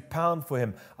began to pound for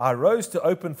him. I rose to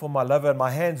open for my lover, and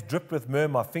my hands dripped with myrrh,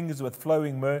 my fingers with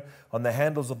flowing myrrh on the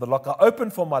handles of the lock. I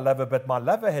opened for my lover, but my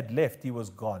lover had left. He was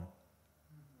gone.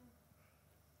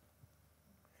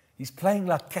 He's playing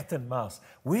like cat and mouse.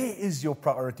 Where is your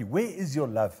priority? Where is your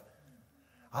love?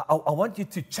 I want you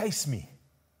to chase me.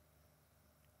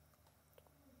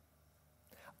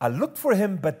 I looked for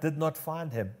him, but did not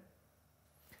find him.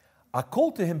 I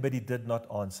called to him, but he did not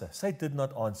answer. Say, did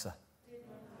not answer.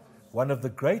 One of the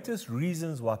greatest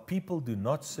reasons why people do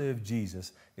not serve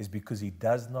Jesus is because he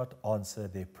does not answer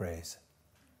their prayers.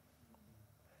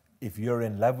 If you're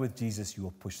in love with Jesus, you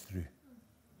will push through.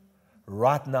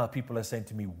 Right now, people are saying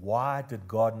to me, why did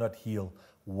God not heal?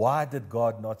 Why did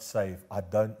God not save? I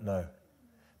don't know.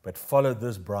 But follow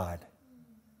this bride.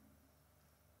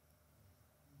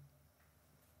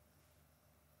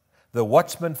 The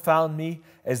watchmen found me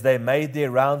as they made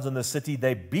their rounds in the city.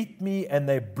 They beat me and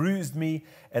they bruised me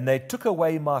and they took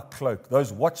away my cloak.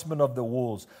 Those watchmen of the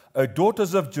walls. O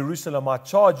daughters of Jerusalem, I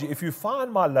charge you, if you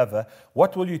find my lover,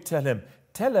 what will you tell him?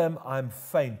 Tell him I'm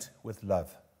faint with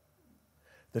love.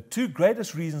 The two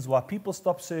greatest reasons why people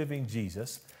stop serving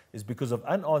Jesus is because of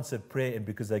unanswered prayer and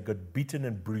because they got beaten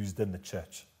and bruised in the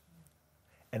church.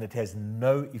 And it has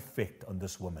no effect on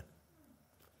this woman.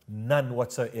 None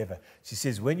whatsoever. She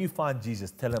says, when you find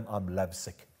Jesus, tell him I'm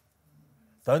lovesick.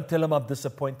 Don't tell him I'm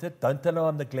disappointed. Don't tell him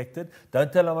I'm neglected.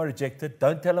 Don't tell him I'm rejected.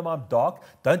 Don't tell him I'm dark.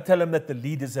 Don't tell him that the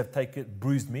leaders have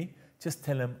bruised me. Just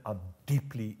tell him I'm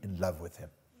deeply in love with him.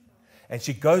 And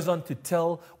she goes on to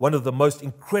tell one of the most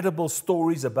incredible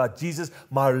stories about Jesus.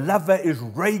 My lover is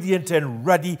radiant and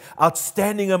ruddy,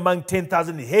 outstanding among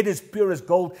 10,000. His head is pure as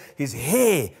gold. His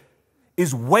hair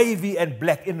is wavy and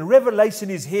black. In Revelation,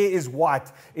 his hair is white.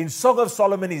 In Song of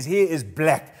Solomon, his hair is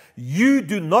black. You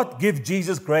do not give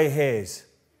Jesus gray hairs.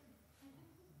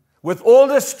 With all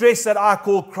the stress that I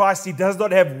call Christ, he does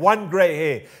not have one gray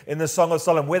hair in the Song of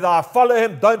Solomon. Whether I follow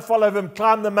him, don't follow him,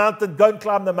 climb the mountain, don't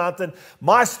climb the mountain,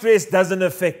 my stress doesn't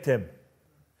affect him.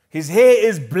 His hair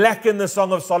is black in the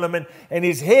Song of Solomon, and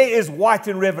his hair is white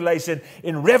in Revelation.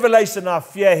 In Revelation, I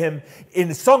fear him.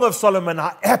 In Song of Solomon,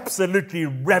 I absolutely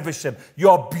ravish him. You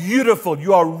are beautiful.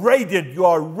 You are radiant. You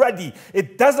are ruddy.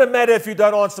 It doesn't matter if you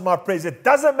don't answer my prayers. It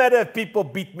doesn't matter if people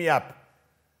beat me up.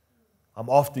 I'm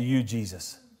after you,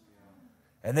 Jesus.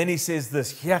 And then he says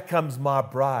this, here comes my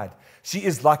bride. She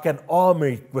is like an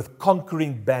army with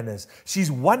conquering banners.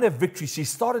 She's won a victory. She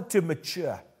started to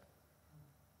mature.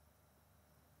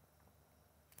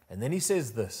 And then he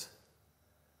says this,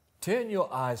 turn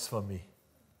your eyes from me,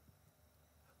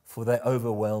 for they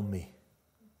overwhelm me.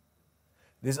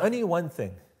 There's only one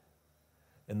thing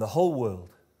in the whole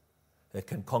world that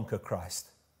can conquer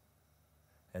Christ,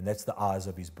 and that's the eyes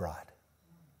of his bride.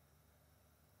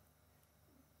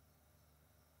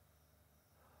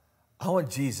 I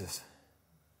want Jesus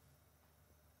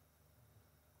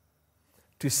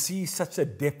to see such a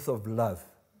depth of love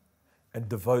and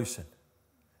devotion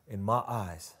in my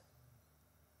eyes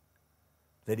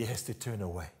that he has to turn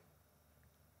away.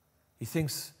 He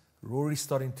thinks Rory's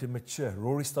starting to mature.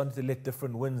 Rory's starting to let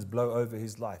different winds blow over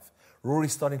his life.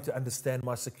 Rory's starting to understand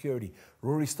my security.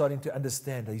 Rory's starting to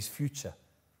understand his future.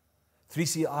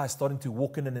 3CI is starting to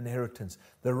walk in an inheritance.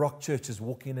 The Rock Church is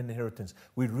walking in an inheritance.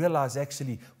 We realize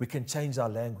actually we can change our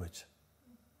language.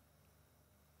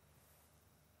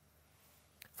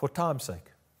 For time's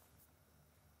sake.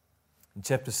 In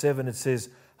chapter 7 it says,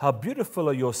 how beautiful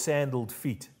are your sandaled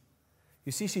feet.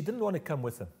 You see, she didn't want to come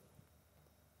with him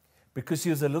because she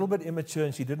was a little bit immature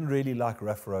and she didn't really like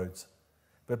rough roads.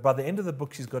 But by the end of the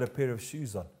book, she's got a pair of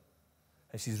shoes on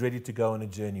and she's ready to go on a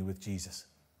journey with Jesus.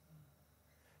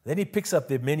 Then he picks up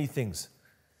there many things.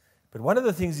 But one of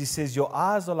the things he says, your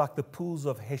eyes are like the pools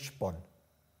of Heshbon.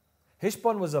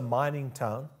 Heshbon was a mining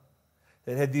town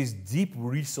that had these deep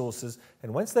resources.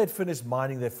 And once they'd finished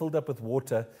mining, they filled up with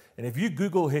water. And if you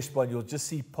Google Heshbon, you'll just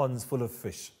see ponds full of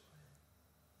fish.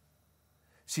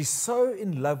 She's so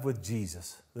in love with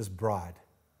Jesus, this bride,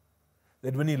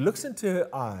 that when he looks into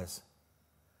her eyes,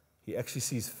 he actually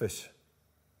sees fish.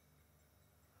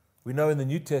 We know in the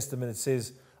New Testament it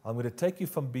says, I'm going to take you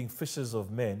from being fishers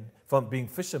of men, from being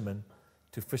fishermen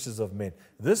to fishers of men.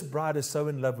 This bride is so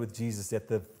in love with Jesus that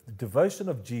the devotion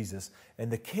of Jesus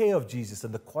and the care of Jesus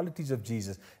and the qualities of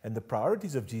Jesus and the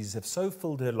priorities of Jesus have so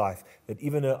filled her life that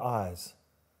even her eyes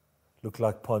look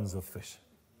like ponds of fish.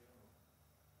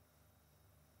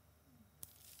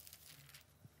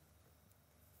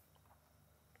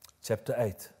 Chapter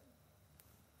 8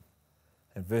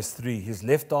 and verse 3, his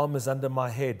left arm is under my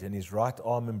head and his right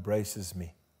arm embraces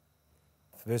me.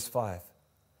 Verse 5,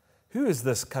 who is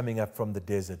this coming up from the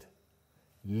desert,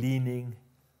 leaning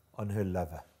on her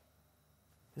lover?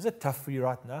 Is it tough for you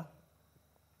right now?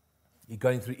 You're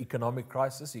going through economic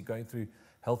crisis, you're going through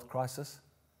health crisis?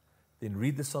 Then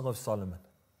read the Song of Solomon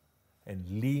and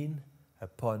lean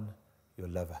upon your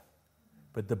lover.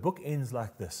 But the book ends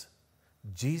like this.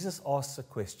 Jesus asks a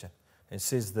question and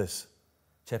says this,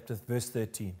 verse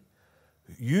 13,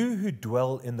 you who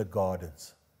dwell in the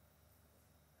gardens,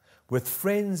 with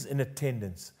friends in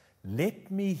attendance,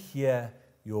 let me hear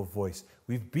your voice.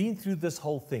 We've been through this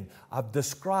whole thing. I've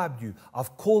described you.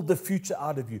 I've called the future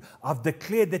out of you. I've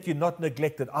declared that you're not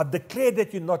neglected. I've declared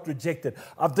that you're not rejected.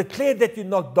 I've declared that you're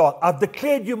not dark. I've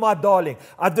declared you my darling.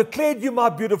 I've declared you my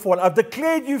beautiful one. I've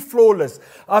declared you flawless.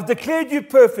 I've declared you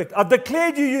perfect. I've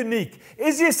declared you unique.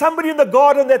 Is there somebody in the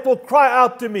garden that will cry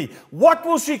out to me? What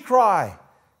will she cry?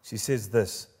 She says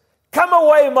this, come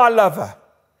away, my lover,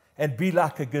 and be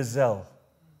like a gazelle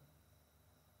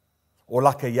or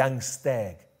like a young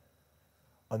stag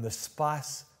on the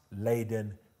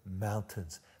spice-laden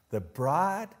mountains. The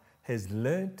bride has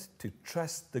learned to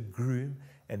trust the groom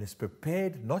and is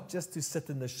prepared not just to sit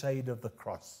in the shade of the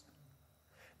cross,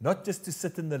 not just to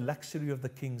sit in the luxury of the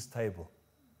king's table,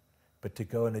 but to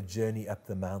go on a journey up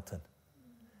the mountain.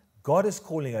 God is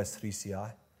calling us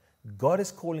 3CI. God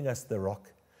is calling us the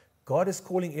Rock. God is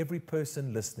calling every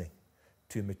person listening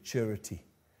to maturity,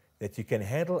 that you can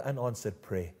handle unanswered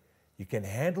prayer. You can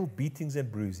handle beatings and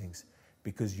bruisings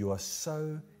because you are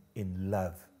so in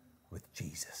love with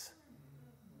Jesus.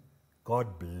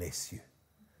 God bless you.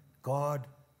 God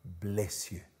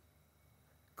bless you.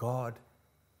 God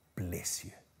bless you.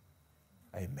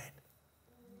 Amen.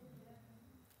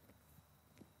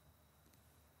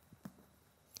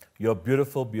 You're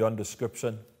beautiful beyond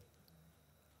description,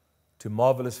 too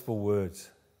marvelous for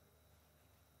words,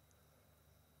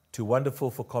 too wonderful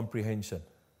for comprehension,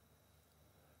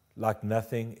 like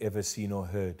nothing ever seen or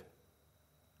heard.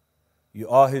 You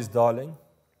are His darling.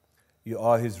 You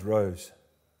are His rose.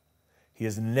 He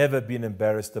has never been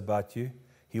embarrassed about you.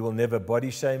 He will never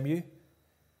body shame you.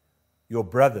 Your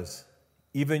brothers,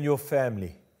 even your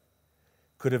family,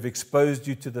 could have exposed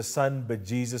you to the sun, but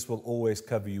Jesus will always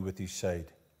cover you with His shade.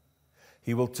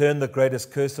 He will turn the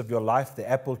greatest curse of your life, the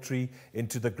apple tree,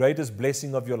 into the greatest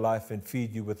blessing of your life and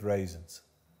feed you with raisins.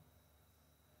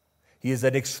 He is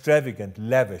an extravagant,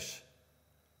 lavish,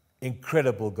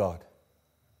 incredible God.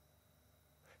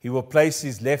 He will place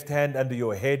His left hand under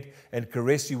your head and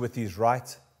caress you with His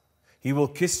right. He will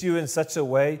kiss you in such a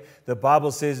way, the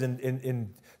Bible says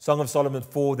in Song of Solomon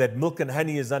 4, that milk and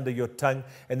honey is under your tongue,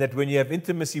 and that when you have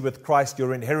intimacy with Christ,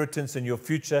 your inheritance and your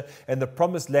future and the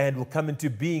promised land will come into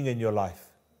being in your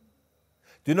life.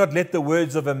 Do not let the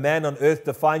words of a man on earth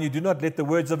define you. Do not let the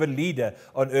words of a leader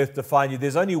on earth define you.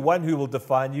 There's only one who will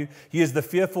define you. He is the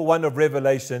fearful one of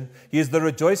Revelation. He is the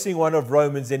rejoicing one of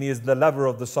Romans, and He is the lover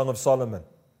of the Song of Solomon.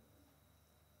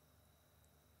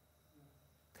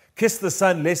 Kiss the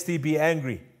Son lest He be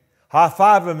angry. High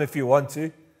five Him if you want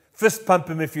to. Fist pump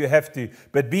Him if you have to.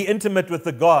 But be intimate with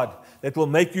the God that will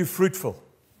make you fruitful.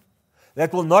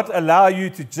 That will not allow you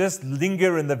to just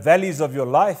linger in the valleys of your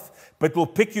life, but will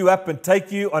pick you up and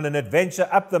take you on an adventure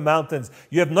up the mountains.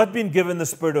 You have not been given the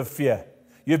spirit of fear.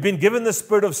 You have been given the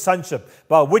spirit of sonship,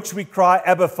 by which we cry,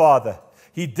 Abba, Father.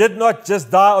 He did not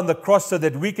just die on the cross so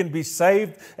that we can be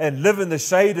saved and live in the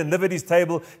shade and live at His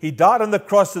table. He died on the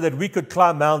cross so that we could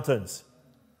climb mountains.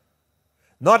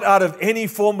 Not out of any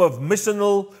form of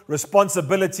missional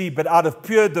responsibility, but out of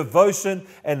pure devotion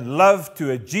and love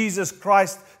to a Jesus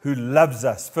Christ who loves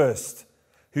us first,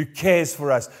 who cares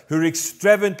for us, who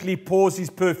extravagantly pours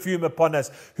His perfume upon us,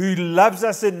 who loves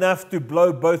us enough to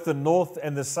blow both the north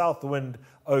and the south wind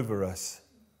over us,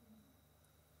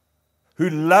 who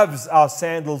loves our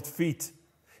sandaled feet.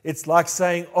 It's like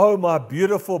saying, oh, my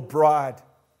beautiful bride,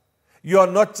 you are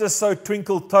not just so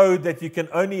twinkle-toed that you can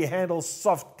only handle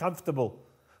soft, comfortable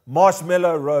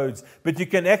marshmallow roads, but you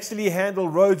can actually handle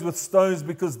roads with stones,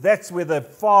 because that's where the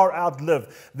far out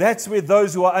live. That's where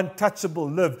those who are untouchable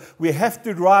live. We have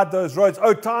to ride those roads.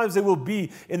 Oh, times there will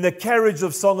be in the carriage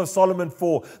of Song of Solomon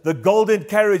 4, the golden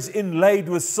carriage inlaid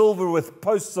with silver with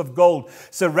posts of gold,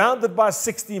 surrounded by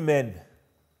 60 men.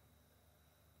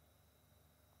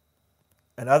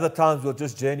 And other times we'll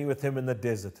just journey with Him in the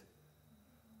desert,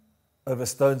 over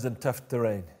stones and tough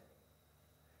terrain.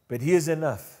 But He is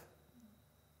enough.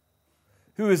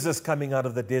 Who is this coming out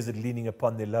of the desert leaning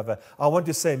upon their lover? I want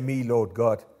to say, me, Lord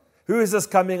God. Who is this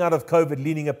coming out of COVID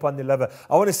leaning upon their lover?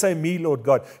 I want to say, me, Lord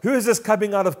God. Who is this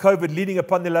coming out of COVID leaning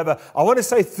upon their lover? I want to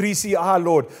say, 3CR,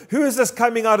 Lord. Who is this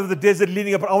coming out of the desert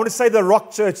leaning upon? I want to say, the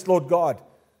Rock Church, Lord God.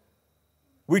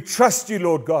 We trust You,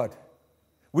 Lord God.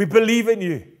 We believe in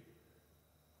You.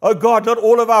 Oh God, not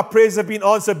all of our prayers have been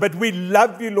answered, but we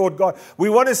love You, Lord God. We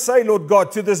want to say, Lord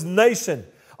God, to this nation,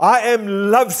 I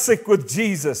am lovesick with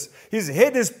Jesus. His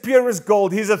head is pure as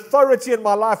gold. His authority in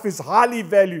my life is highly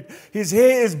valued. His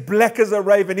hair is black as a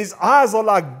raven. His eyes are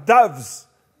like doves.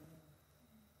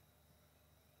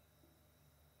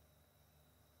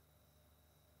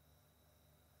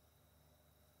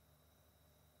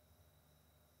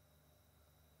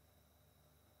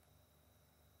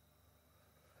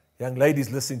 Young ladies,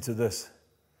 listen to this.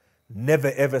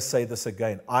 Never ever say this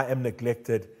again. I am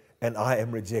neglected and I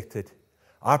am rejected.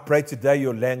 I pray today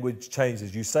your language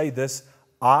changes. You say this,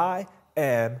 I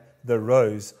am the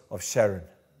Rose of Sharon.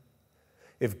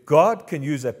 If God can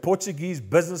use a Portuguese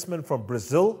businessman from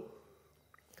Brazil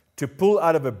to pull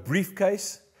out of a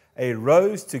briefcase a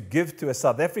rose to give to a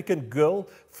South African girl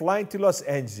flying to Los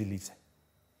Angeles,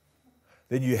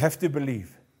 then you have to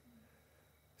believe.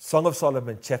 Song of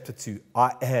Solomon, chapter 2,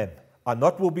 I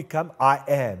not will become, I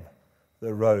am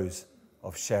the Rose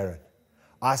of Sharon.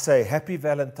 I say happy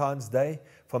Valentine's Day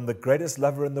from the greatest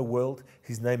lover in the world.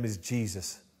 His name is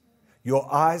Jesus.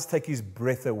 Your eyes take His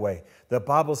breath away. The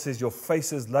Bible says your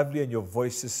face is lovely and your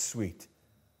voice is sweet.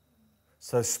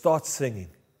 So start singing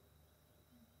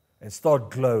and start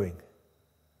glowing.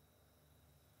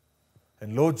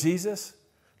 And Lord Jesus,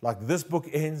 like this book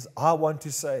ends, I want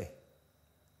to say,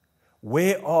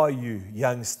 where are You,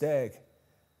 young stag?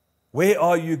 Where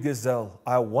are You, gazelle?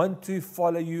 I want to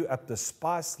follow You up the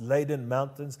spice-laden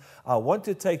mountains. I want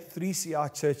to take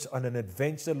 3CR Church on an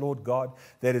adventure, Lord God,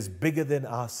 that is bigger than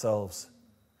ourselves.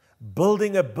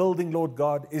 Building a building, Lord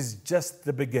God, is just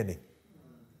the beginning.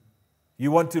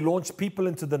 You want to launch people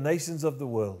into the nations of the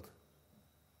world.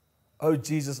 Oh,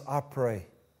 Jesus, I pray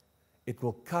it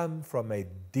will come from a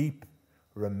deep,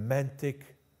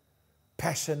 romantic,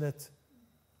 passionate,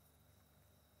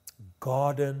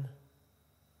 garden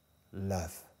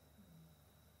love.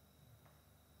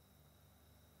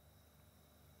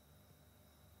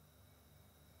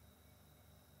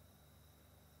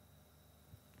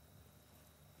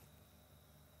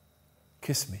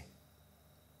 Kiss me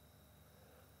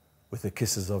with the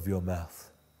kisses of your mouth.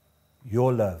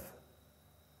 Your love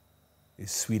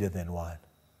is sweeter than wine.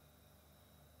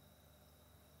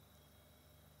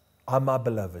 I'm my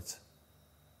beloved,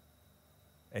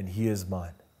 and he is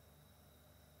mine.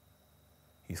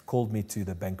 He's called me to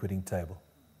the banqueting table,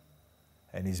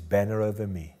 and his banner over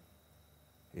me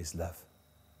is love.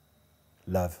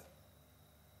 Love.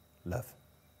 Love.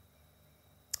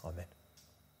 Amen.